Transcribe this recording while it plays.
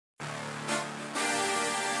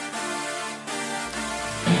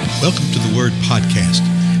Welcome to the Word Podcast.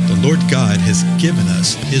 The Lord God has given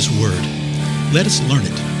us His Word. Let us learn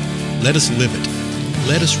it. Let us live it.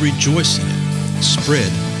 Let us rejoice in it.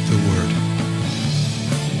 Spread the Word.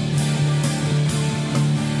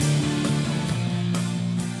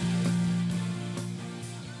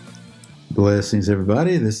 Blessings,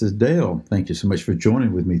 everybody. This is Dale. Thank you so much for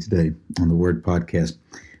joining with me today on the Word Podcast.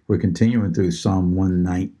 We're continuing through Psalm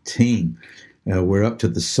 119. We're up to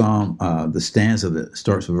the psalm, the stanza that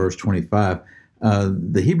starts with verse 25.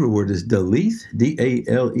 The Hebrew word is Daleth,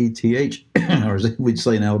 D-A-L-E-T-H, or as we'd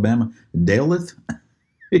say in Alabama, Daleth.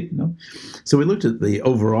 So we looked at the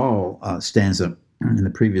overall stanza in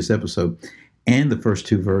the previous episode, and the first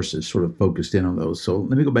two verses sort of focused in on those. So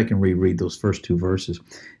let me go back and reread those first two verses,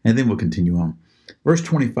 and then we'll continue on. Verse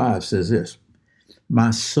 25 says this: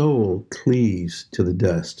 "My soul cleaves to the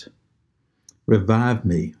dust. Revive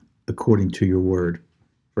me according to your word."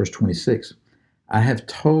 Verse 26, "I have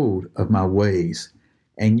told of my ways,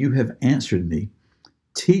 and you have answered me.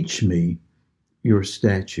 Teach me your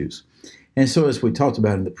statutes." And so, as we talked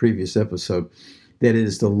about in the previous episode, that it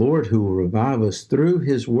is the Lord who will revive us through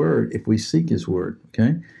his word if we seek his word,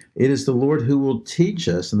 okay? It is the Lord who will teach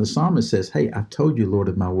us. And the psalmist says, hey, I've told you, Lord,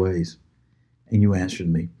 of my ways, and you answered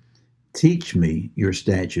me. Teach me your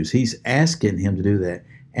statutes. He's asking him to do that,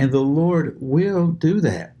 and the Lord will do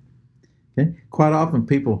that. Okay? Quite often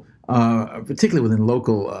people, particularly within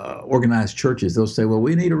local organized churches, they'll say, well,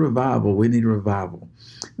 we need a revival. We need a revival.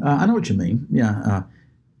 I know what you mean. Yeah.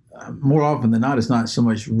 More often than not, it's not so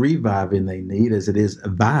much reviving they need as it is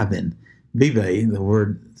viving. Vive, the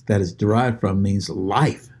word that is derived from, means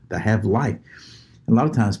life, to have life. And a lot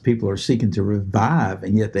of times people are seeking to revive,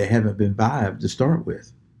 and yet they haven't been vived to start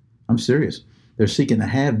with. I'm serious. They're seeking to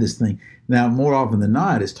have this thing. Now, more often than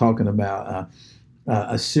not, it's talking about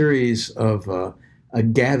a series of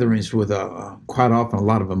gatherings with quite often a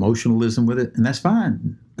lot of emotionalism with it, and that's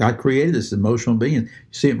fine. God created us emotional beings. You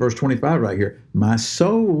see it in verse 25 right here. My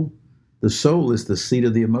soul, the soul is the seat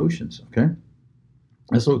of the emotions, okay?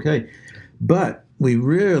 That's okay. But we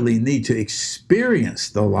really need to experience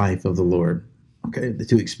the life of the Lord, okay,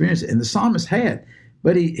 to experience it. And the psalmist had,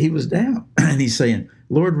 but he was down, and he's saying,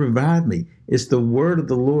 Lord, revive me. It's the word of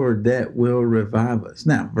the Lord that will revive us.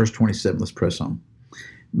 Now, verse 27, let's press on.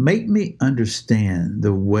 Make me understand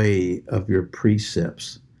the way of your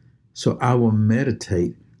precepts, so I will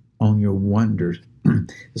meditate on your wonders. The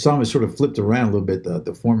psalmist sort of flipped around a little bit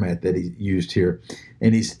the format that he used here.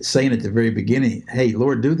 And he's saying at the very beginning, hey,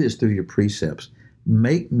 Lord, do this through your precepts.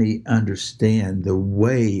 Make me understand the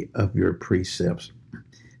way of your precepts,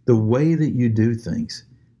 the way that you do things.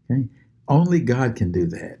 Okay? Only God can do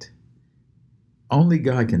that. Only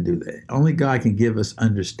God can do that. Only God can give us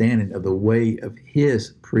understanding of the way of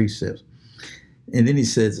his precepts. And then he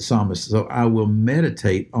says, the psalmist, so I will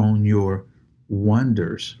meditate on your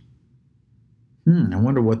wonders. I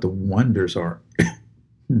wonder what the wonders are.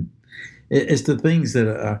 It's the things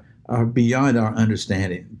that are beyond our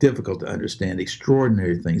understanding, difficult to understand,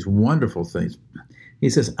 extraordinary things, wonderful things. He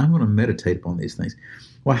says, I'm going to meditate upon these things.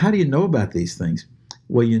 Well, how do you know about these things?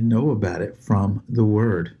 Well, you know about it from the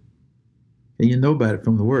Word. And you know about it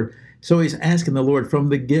from the Word. So he's asking the Lord from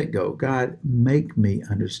the get-go, God, make me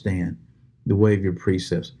understand the way of your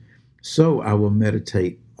precepts, so I will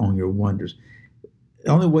meditate on your wonders. The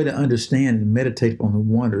only way to understand and meditate on the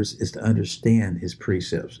wonders is to understand his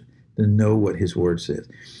precepts, to know what his word says.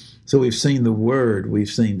 So we've seen the word, we've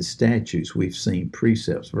seen the statutes, we've seen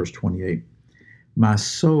precepts. Verse 28, my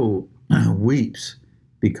soul weeps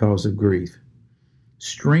because of grief.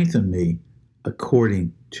 Strengthen me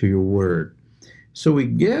according to your word. So we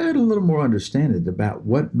get a little more understanding about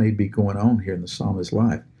what may be going on here in the psalmist's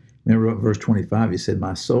life. Remember verse 25, he said,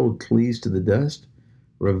 my soul cleaves to the dust,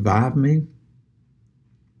 revive me.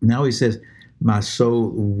 Now he says, my soul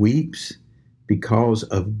weeps because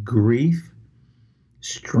of grief.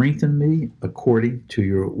 Strengthen me according to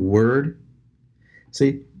your word.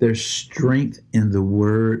 See, there's strength in the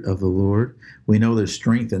word of the Lord. We know there's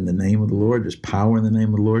strength in the name of the Lord. There's power in the name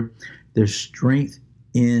of the Lord. There's strength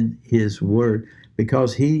in his word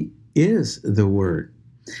because he is the word.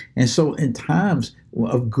 And so in times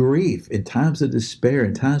of grief, in times of despair,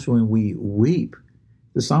 in times when we weep,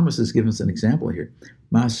 the psalmist has given us an example here.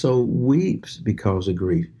 My soul weeps because of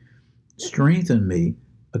grief. Strengthen me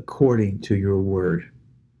according to your word.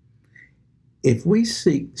 If we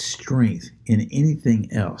seek strength in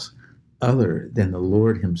anything else other than the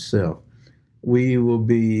Lord himself, we will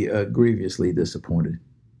be grievously disappointed.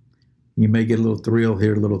 You may get a little thrill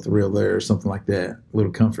here, a little thrill there, or something like that. A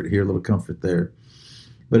little comfort here, a little comfort there.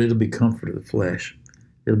 But it'll be comfort of the flesh.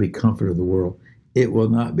 It'll be comfort of the world. It will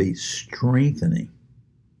not be strengthening.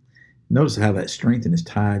 Notice how that strengthening is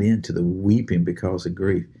tied into the weeping because of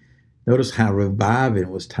grief. Notice how reviving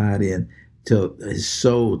was tied in to his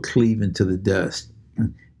soul cleaving to the dust,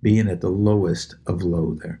 being at the lowest of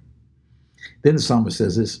low there. Then the psalmist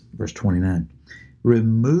says this, verse 29,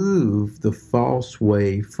 remove the false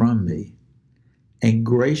way from me and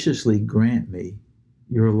graciously grant me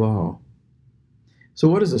your law. So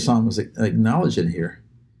what is the psalmist acknowledging here?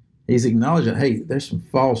 He's acknowledging, hey, there's some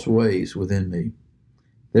false ways within me.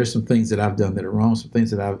 There's some things that I've done that are wrong, some things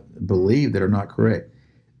that I believe that are not correct.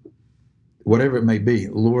 Whatever it may be,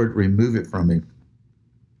 Lord, remove it from me.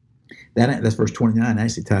 That's verse 29.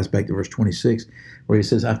 Actually ties back to verse 26, where he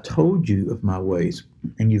says, I've told you of my ways,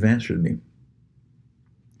 and you've answered me.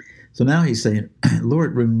 So now he's saying,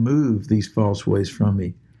 Lord, remove these false ways from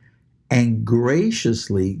me, and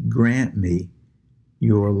graciously grant me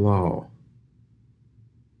your law.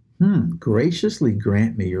 Graciously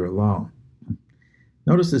grant me your law.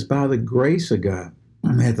 Notice this, by the grace of God,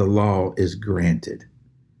 that the law is granted.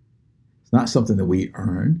 It's not something that we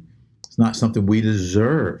earn. It's not something we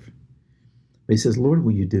deserve. But he says, Lord,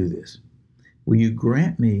 will you do this? Will you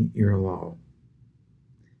grant me your law?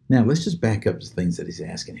 Now, let's just back up to things that he's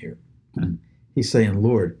asking here. He's saying,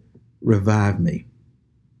 Lord, revive me,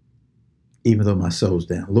 even though my soul's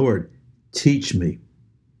down. Lord, teach me.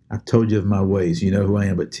 I've told you of my ways. You know who I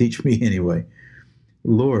am, but teach me anyway.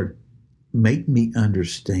 Lord, make me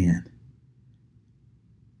understand.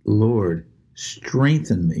 Lord,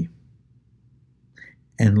 strengthen me.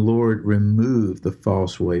 And Lord, remove the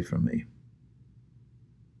false way from me.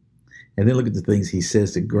 And then look at the things he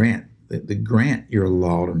says to grant your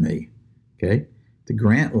law to me, okay? To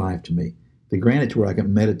grant life to me, to grant it to where I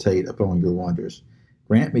can meditate upon your wonders.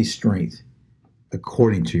 Grant me strength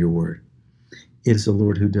according to your word. It is the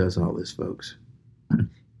Lord who does all this, folks.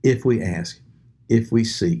 If we ask, if we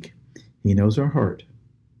seek, he knows our heart.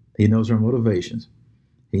 He knows our motivations.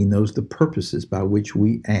 He knows the purposes by which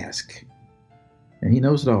we ask. And he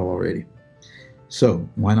knows it all already. So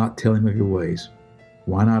why not tell him of your ways?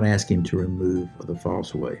 Why not ask him to remove the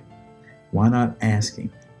false way? Why not ask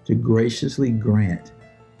him to graciously grant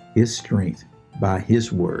his strength by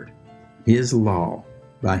his word, his law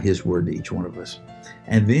by his word to each one of us?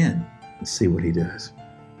 And then let's see what he does.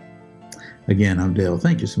 Again, I'm Dale.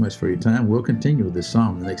 Thank you so much for your time. We'll continue with this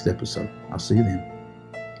psalm in the next episode. I'll see you then.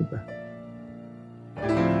 Goodbye.